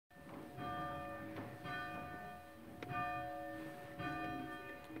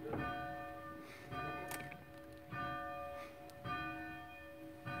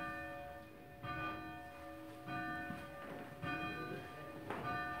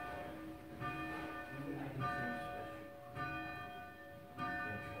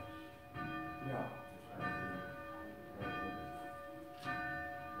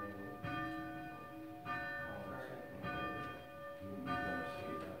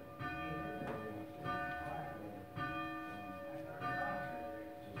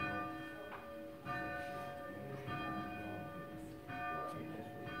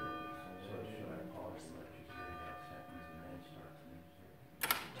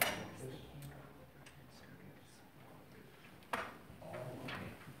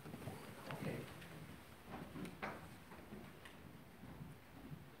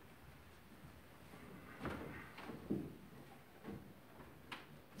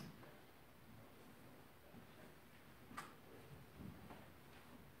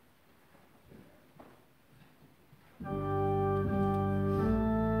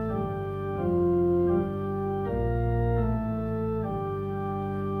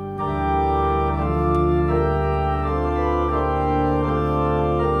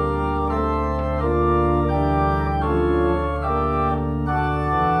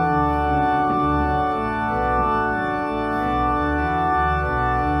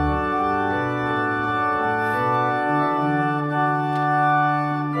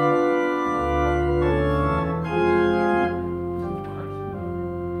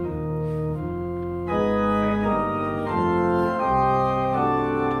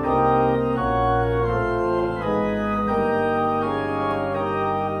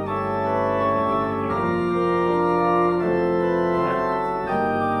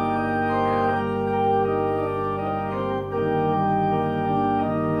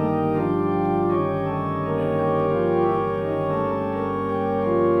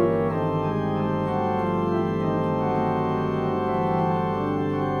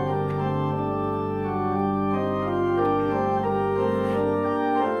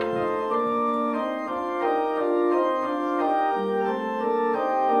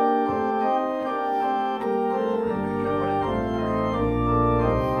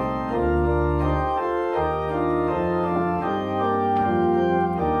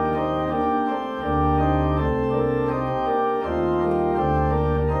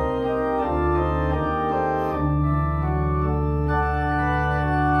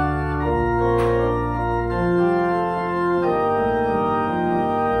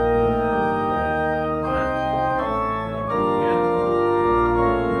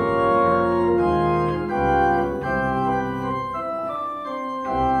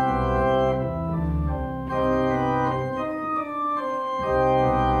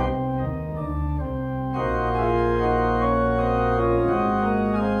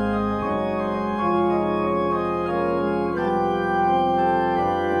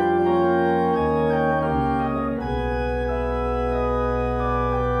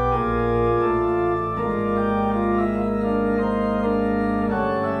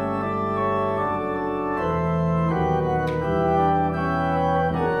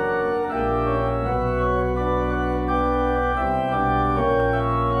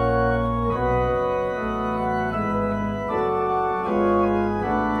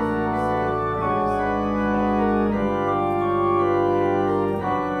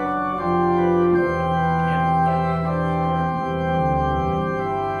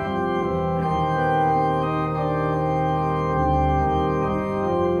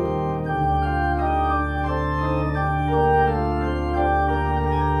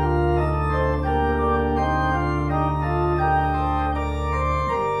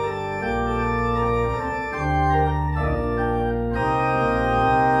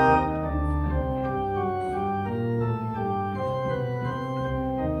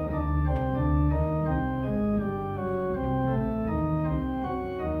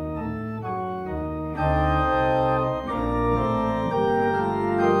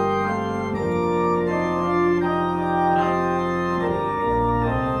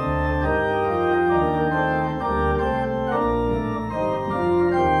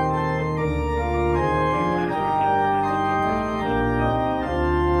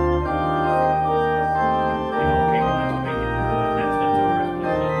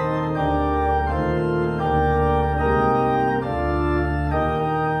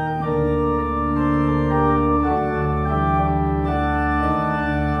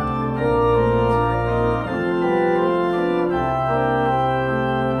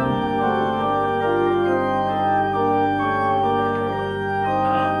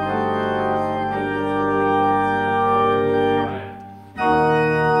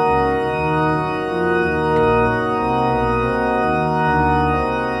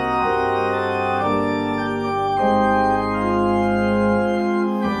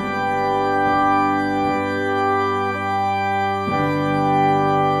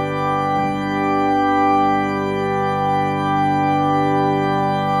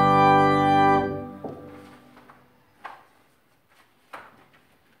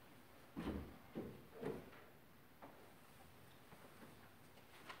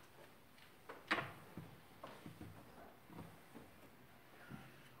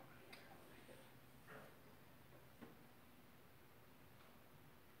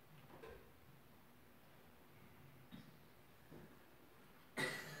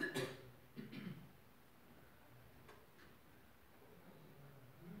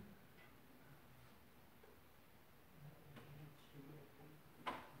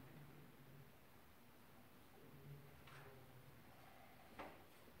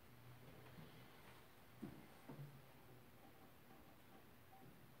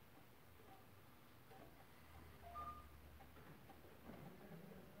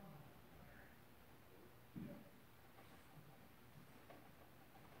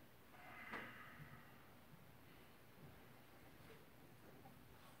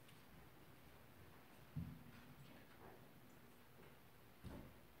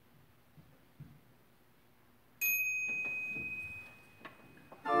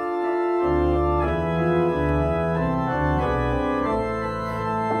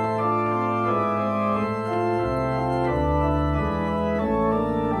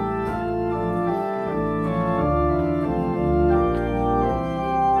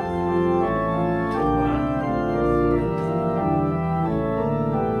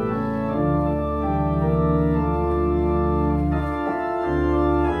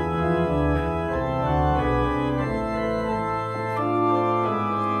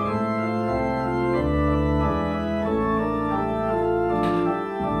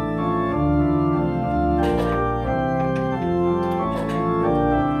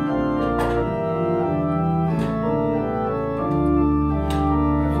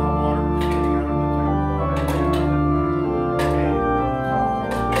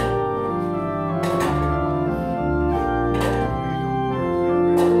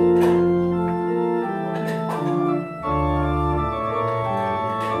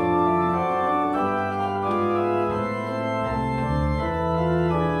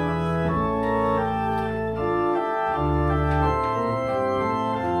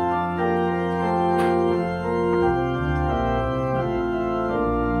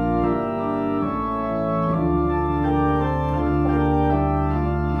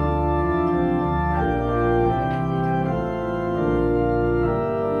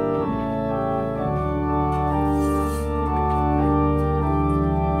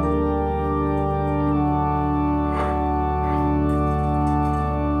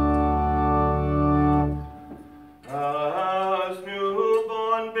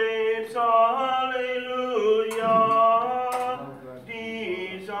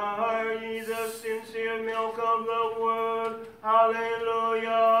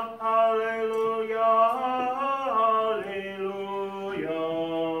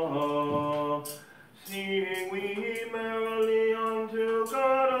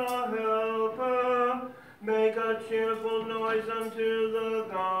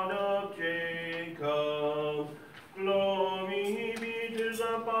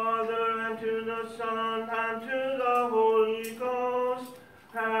the Father, and to the Son, and to the Holy Ghost,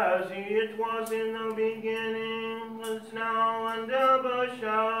 as it was in the beginning, is now, and ever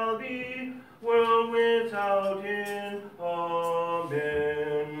shall be, world without end.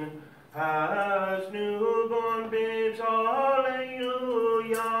 Amen. As newborn babes,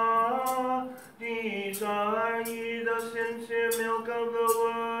 alleluia, desire ye the sincere milk of the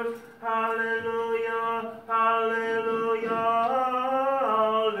word. Hallelujah, hallelujah,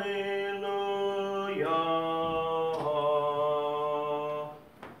 hallelujah.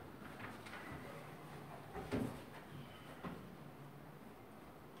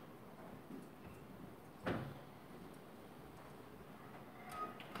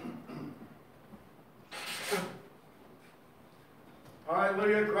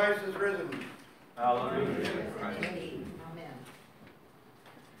 Hallelujah, Christ is risen. Hallelujah. Amen.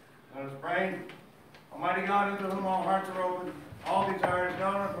 Let us pray. Almighty God, into whom all hearts are open, all desires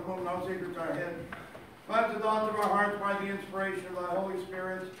known, and from whom no secrets are hidden, cleanse the thoughts of our hearts by the inspiration of thy Holy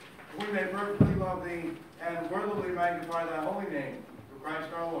Spirit, that we may perfectly love thee and worthily magnify thy holy name, through Christ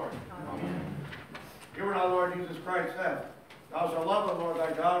our Lord. Amen. Hear what our Lord Jesus Christ said. Thou shalt love the Lord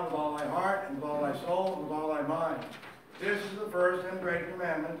thy God with all thy heart, and with all thy soul, and with all thy mind. This is the first and great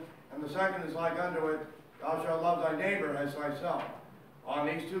commandment, and the second is like unto it, thou shalt love thy neighbor as thyself. On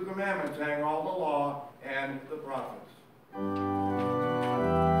these two commandments hang all the law and the prophets.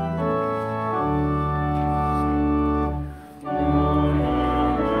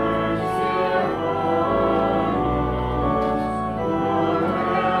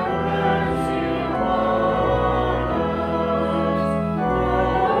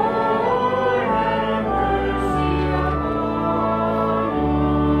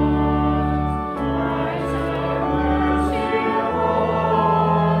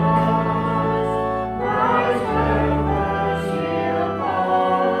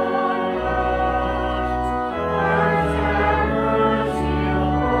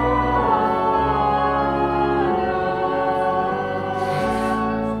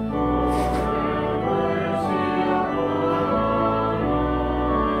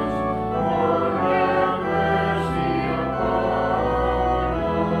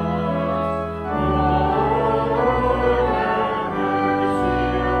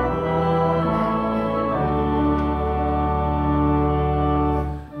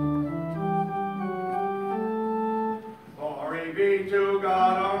 Be to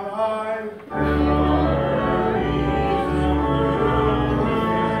God on high.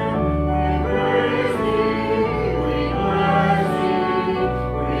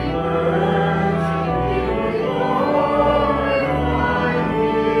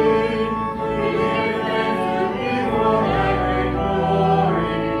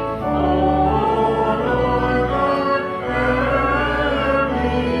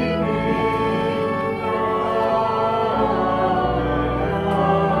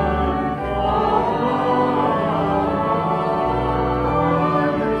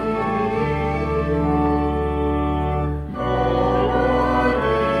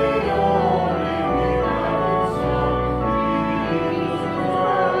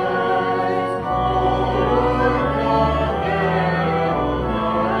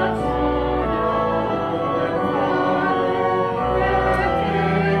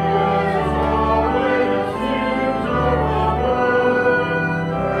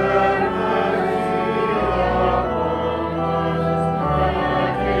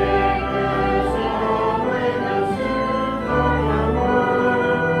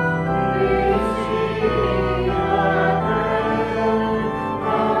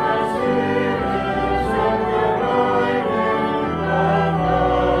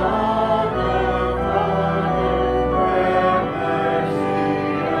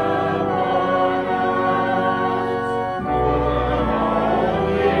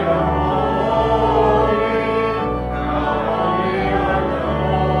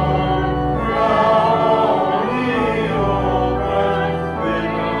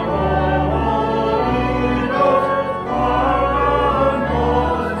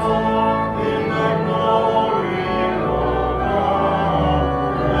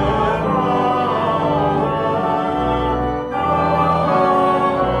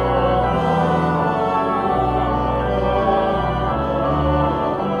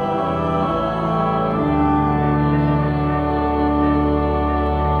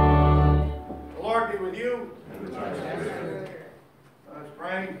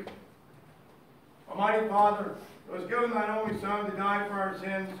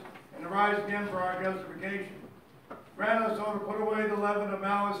 Grant us so to put away the leaven of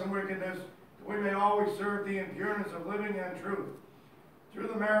malice and wickedness, that we may always serve thee in pureness of living and truth. through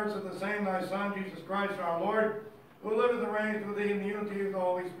the merits of the same thy Son, Jesus Christ our Lord, who liveth and reigns with thee in the unity of the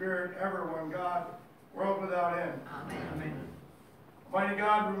Holy Spirit, ever one God, world without end. Amen. Amen. Almighty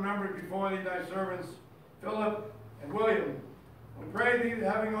God, remember before thee thy servants, Philip and William. We pray thee,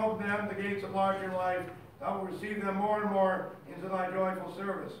 that having opened them the gates of larger life, thou wilt receive them more and more into thy joyful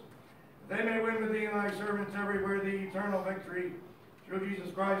service. That they may win with thee and thy servants everywhere the eternal victory, through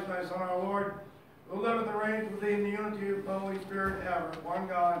Jesus Christ thy Son our Lord, who liveth and reigns with thee in the unity of the Holy Spirit ever, one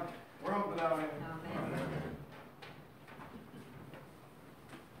God, world without end. Amen.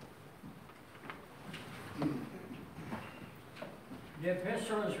 The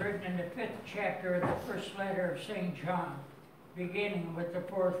epistle is written in the 5th chapter of the first letter of St. John, beginning with the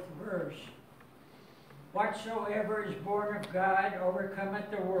 4th verse. Whatsoever is born of God overcometh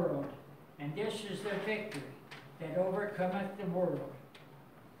the world, and this is the victory that overcometh the world,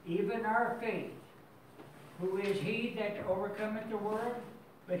 even our faith. Who is he that overcometh the world?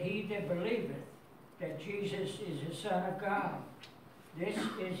 But he that believeth that Jesus is the Son of God. This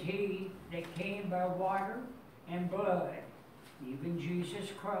is he that came by water and blood, even Jesus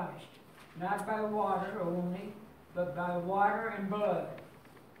Christ, not by water only, but by water and blood.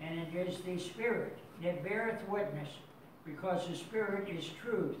 And it is the Spirit that beareth witness, because the Spirit is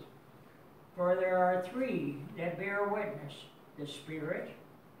truth. For there are three that bear witness, the Spirit,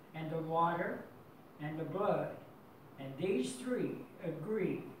 and the water, and the blood. And these three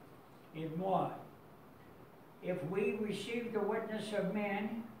agree in one. If we receive the witness of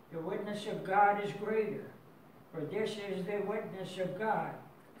men, the witness of God is greater. For this is the witness of God,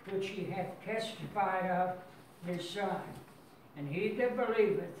 which he hath testified of his Son. And he that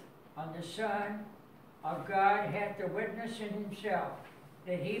believeth on the Son of God hath the witness in himself.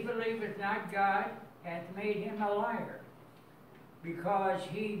 That he believeth not God hath made him a liar, because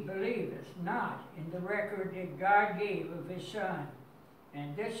he believeth not in the record that God gave of his Son.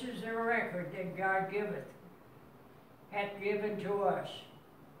 And this is the record that God hath given to us,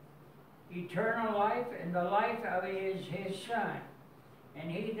 eternal life, and the life of is his Son. And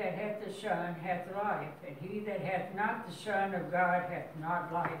he that hath the Son hath life, and he that hath not the Son of God hath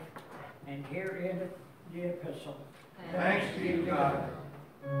not life. And here endeth the epistle. Thanks be to God.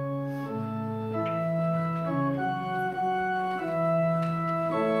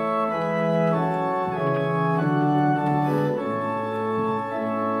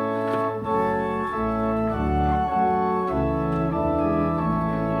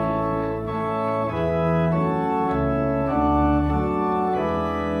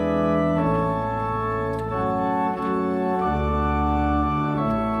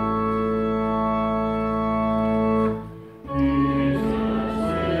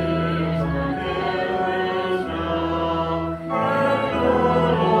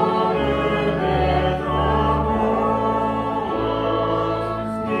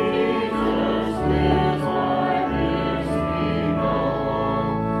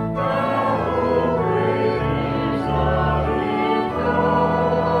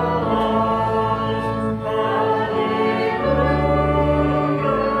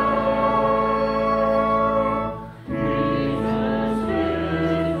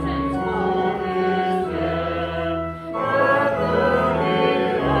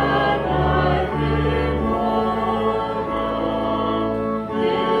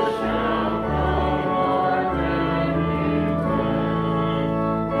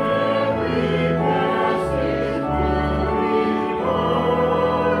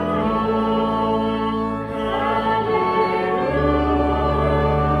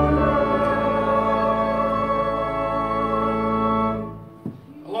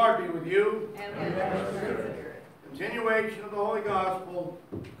 Continuation of the Holy Gospel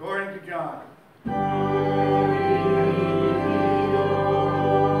according to John.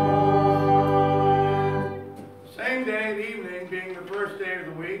 The same day at evening, being the first day of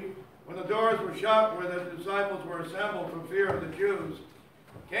the week, when the doors were shut where the disciples were assembled for fear of the Jews,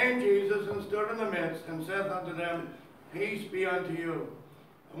 came Jesus and stood in the midst and said unto them, Peace be unto you.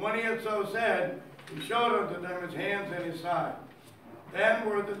 And when he had so said, he showed unto them his hands and his side. Then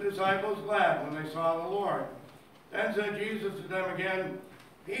were the disciples glad when they saw the Lord. Then said Jesus to them again,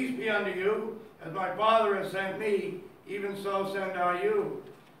 Peace be unto you, as my Father has sent me, even so send I you.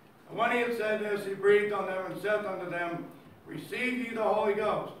 And when he had said this, he breathed on them and said unto them, Receive ye the Holy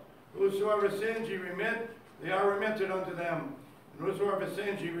Ghost. Whosoever sins ye remit, they are remitted unto them. And whosoever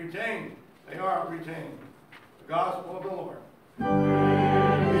sins ye retain, they are retained. The Gospel of the Lord.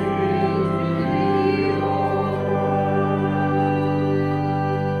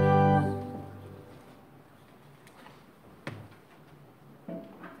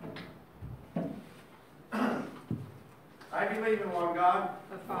 I believe in one God,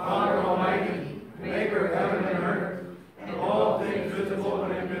 Father Almighty, maker of heaven and earth, and of all things visible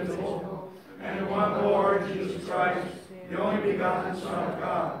and invisible, and of one Lord Jesus Christ, the only begotten Son of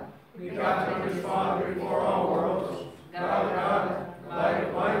God, begotten of his Father before all worlds, God of God, light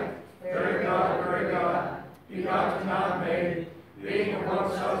of light, very God of very God, begotten not made, being of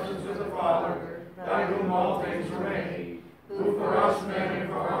one substance with the Father, by whom all things were made, who for us men and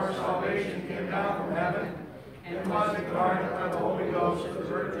for our salvation came down from heaven, and was incarnate by the Holy Ghost of the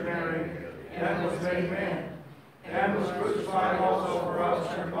Virgin Mary, and was made man, and was crucified also for us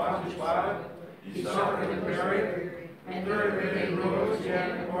under Pontius Pilate. He suffered and buried, and third day he rose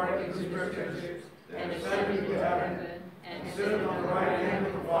again according to the Scriptures, and ascended to heaven, and sitteth on the right hand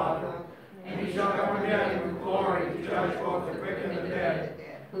of the Father. And he shall come again with glory to judge both the quick and the dead,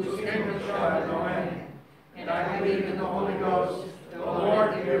 whose kingdom shall have no end. And I believe in the Holy Ghost, the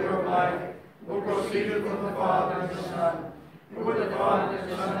Lord, the giver of life, who proceeded from the Father and the Son, who with the Father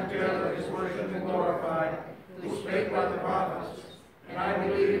and the Son together is worshipped and glorified, who spake by the prophets. And I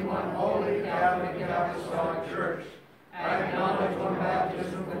believe in one holy, Catholic, and Apostolic Church. I acknowledge one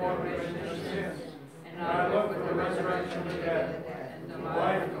baptism for the remission of sins, and I look for the resurrection of the dead, and the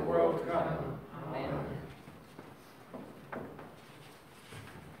life of the world to come. Amen.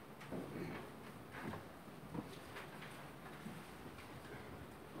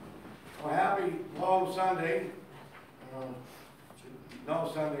 Well, happy Low Sunday.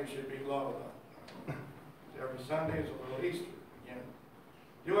 No Sunday should be low, though. Every Sunday is a little Easter again.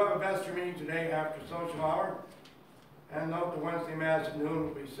 Do have a vesture meeting today after social hour. And note the Wednesday Mass at noon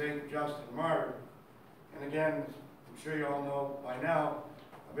will be St. Justin Martyr. And again, I'm sure you all know by now,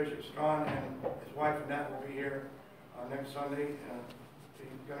 Bishop Strawn and his wife Annette will be here next Sunday.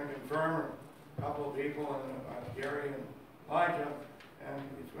 He's going to confirm a couple of people, and Gary and Elijah, and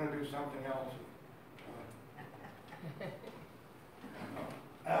he's going to do something else.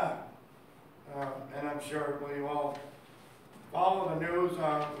 And I'm sure when you all follow the news,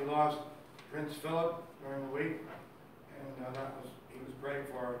 we lost Prince Philip during the week, and he was prayed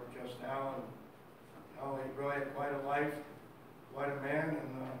for just now, and he really had quite a life, quite a man,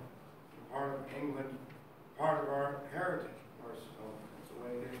 and part of England, part of our heritage, of course, so that's the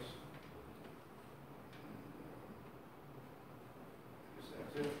way it is. I guess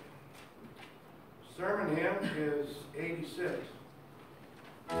that's it. Sermon hymn is 86.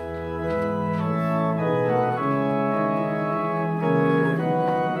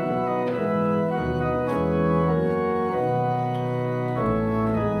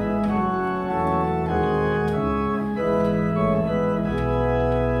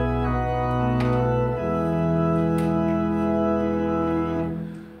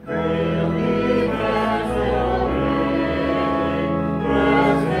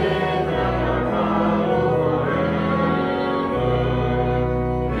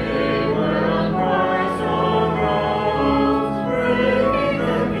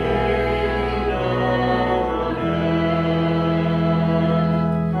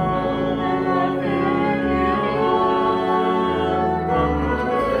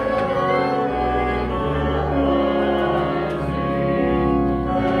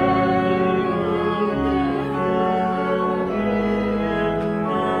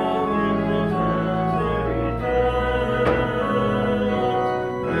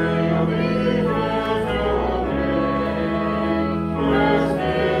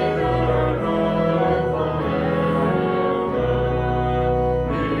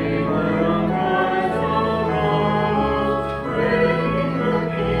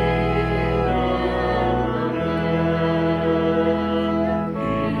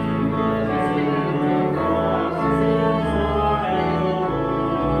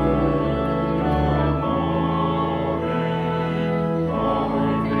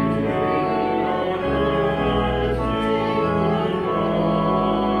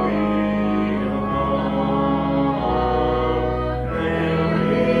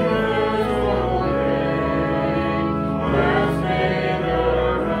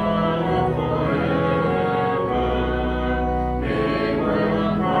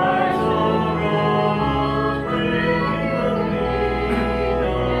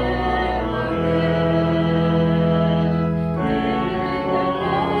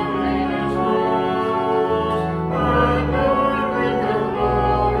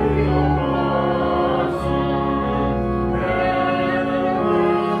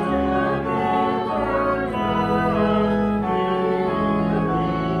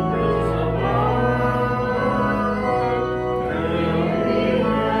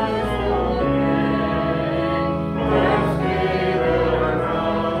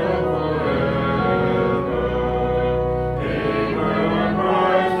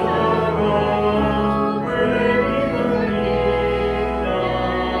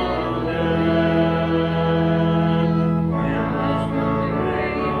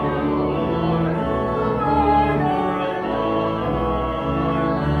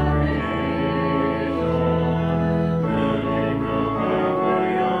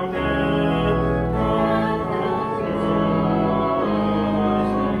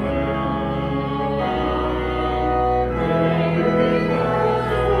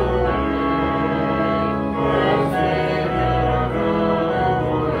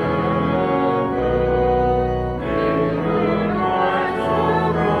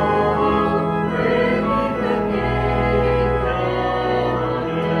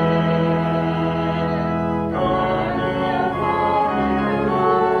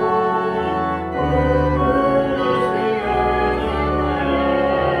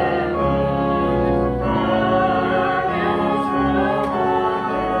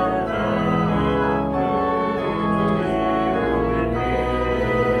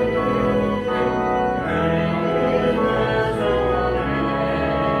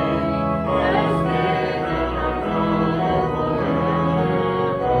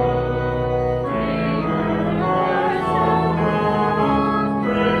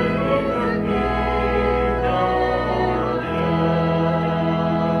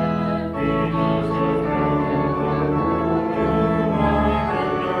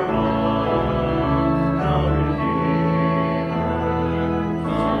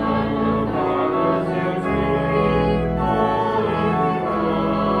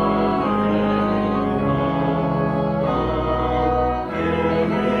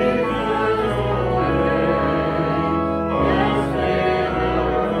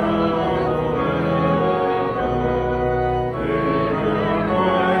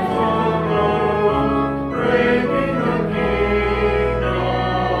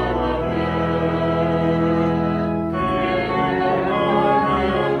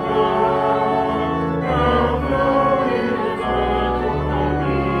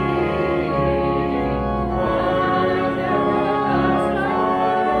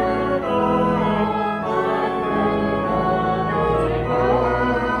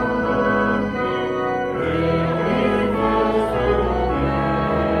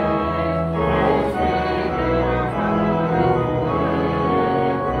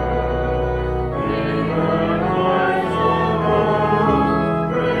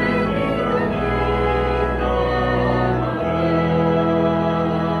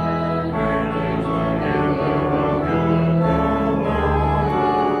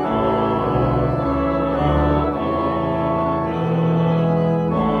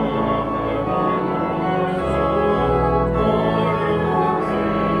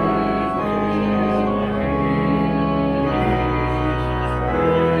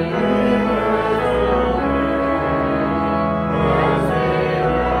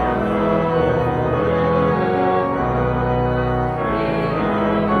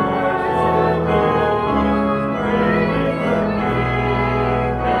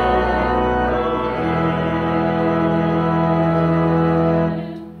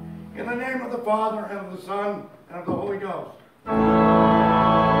 Father, and of the Son, and of the Holy Ghost.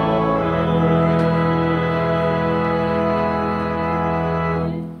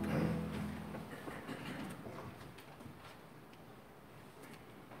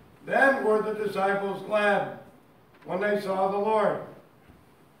 Then were the disciples glad when they saw the Lord.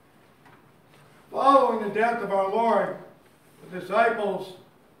 Following the death of our Lord, the disciples,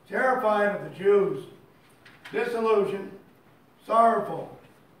 terrified of the Jews, disillusioned, sorrowful,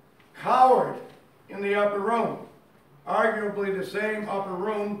 cowered in the upper room, arguably the same upper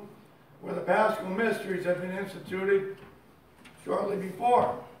room where the Paschal mysteries had been instituted shortly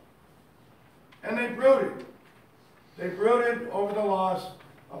before. And they brooded. They brooded over the loss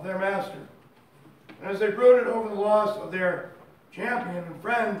of their master. And as they brooded over the loss of their champion and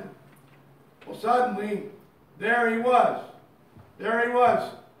friend, well, suddenly, there he was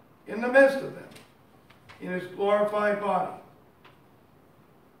in the midst of them, in his glorified body.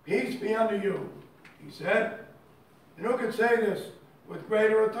 Peace be unto you, he said. And who could say this with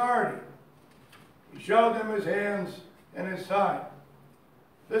greater authority? He showed them his hands and his side.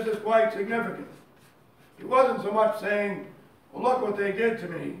 This is quite significant. He wasn't so much saying, well, look what they did to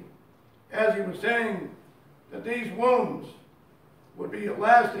me, as he was saying that these wounds would be a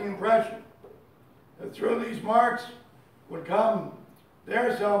lasting impression, that through these marks would come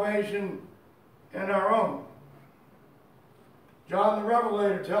their salvation and our own. John the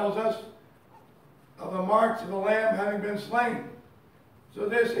Revelator tells us of the marks of the Lamb having been slain. So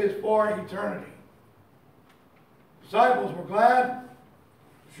this is for eternity. Disciples were glad,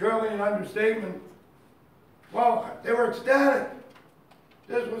 surely an understatement. Well, they were ecstatic.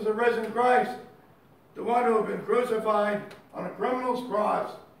 This was the risen Christ, the one who had been crucified on a criminal's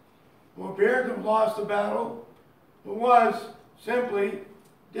cross, who appeared to have lost the battle, who was simply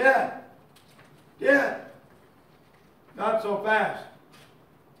dead. Dead. Not so fast.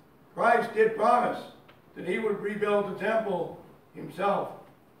 Christ did promise that he would rebuild the temple himself,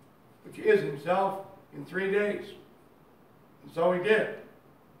 which is himself, in 3 days. And so he did.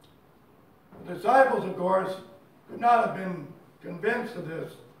 The disciples, of course, could not have been convinced of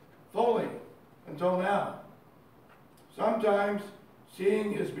this fully until now. Sometimes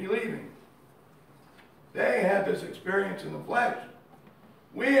seeing is believing. They had this experience in the flesh.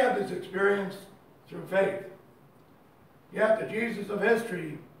 We have this experience through faith. Yet the Jesus of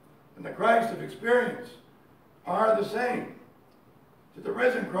history and the Christ of experience are the same. To the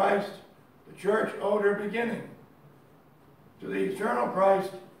risen Christ, the church owed her beginning. To the eternal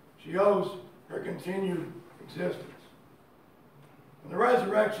Christ, she owes her continued existence. And the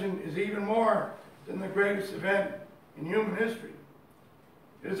resurrection is even more than the greatest event in human history.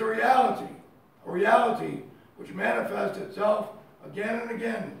 It is a reality which manifests itself again and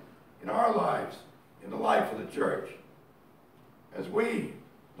again in our lives, in the life of the church. As we,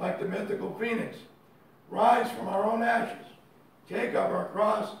 like the mythical phoenix, rise from our own ashes, take up our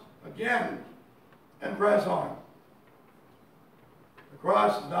cross again, and press on. The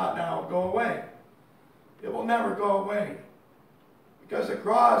cross does not now go away. It will never go away, because the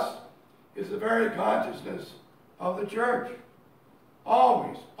cross is the very consciousness of the church.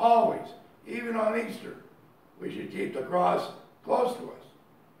 Always, always, even on Easter, we should keep the cross close to us,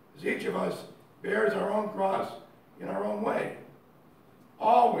 as each of us bears our own cross in our own way.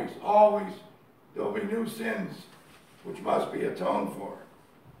 Always, always, there will be new sins which must be atoned for.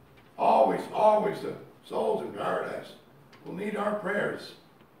 Always, always, the souls in paradise will need our prayers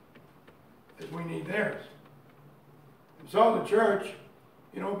as we need theirs. And so the church,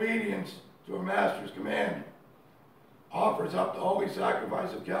 in obedience to her master's command, offers up the holy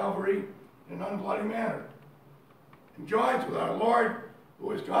sacrifice of Calvary in an unbloody manner, and joins with our Lord,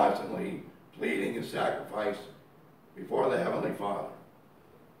 who is constantly pleading his sacrifice before the Heavenly Father.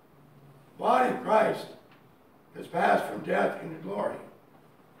 The body of Christ has passed from death into glory.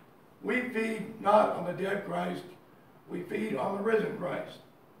 We feed not on the dead Christ, we feed on the risen Christ.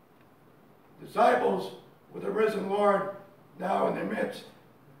 Disciples with the risen Lord now in their midst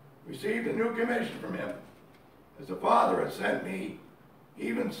received a new commission from him. As the Father has sent me,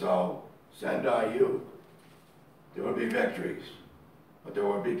 even so send I you. There will be victories, but there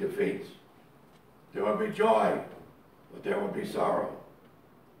will be defeats. There will be joy, but there will be sorrow.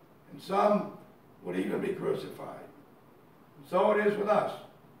 And some would even be crucified. And so it is with us.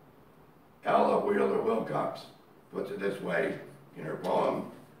 Ella Wheeler Wilcox puts it this way in her poem,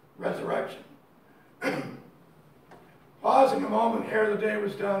 Resurrection. Pausing a moment ere the day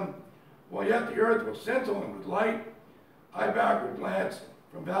was done, while yet the earth was scintillant with light, I backward glanced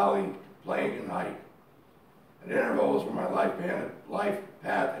from valley, plain, and height. At intervals where my life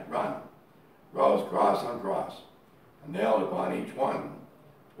path had run, rose cross on cross, and nailed upon each one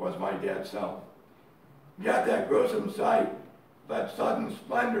was my dead self. Yet that gruesome sight led sudden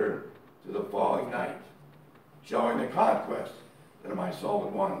splendor to the falling night, showing the conquest that my soul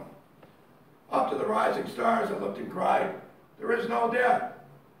had won. Up to the rising stars I looked and cried, there is no death.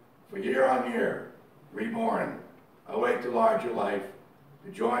 For year on year, reborn, awake to larger life,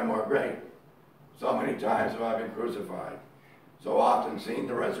 to joy more great. So many times have I been crucified, so often seen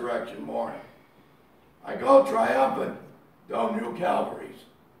the resurrection morn. I go triumphant, though new Calvaries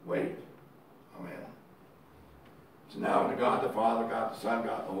wait. Amen. So now unto God the Father, God the Son,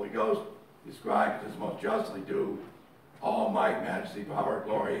 God the Holy Ghost, described as most justly due, all might, majesty, power,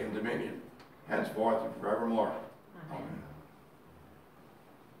 glory, and dominion, henceforth and forevermore. Amen.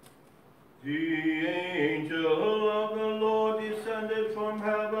 The angel of the Lord descended from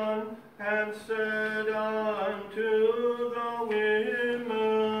heaven and said unto the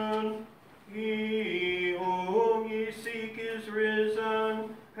women, He whom ye seek is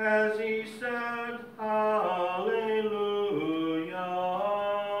risen, as he said,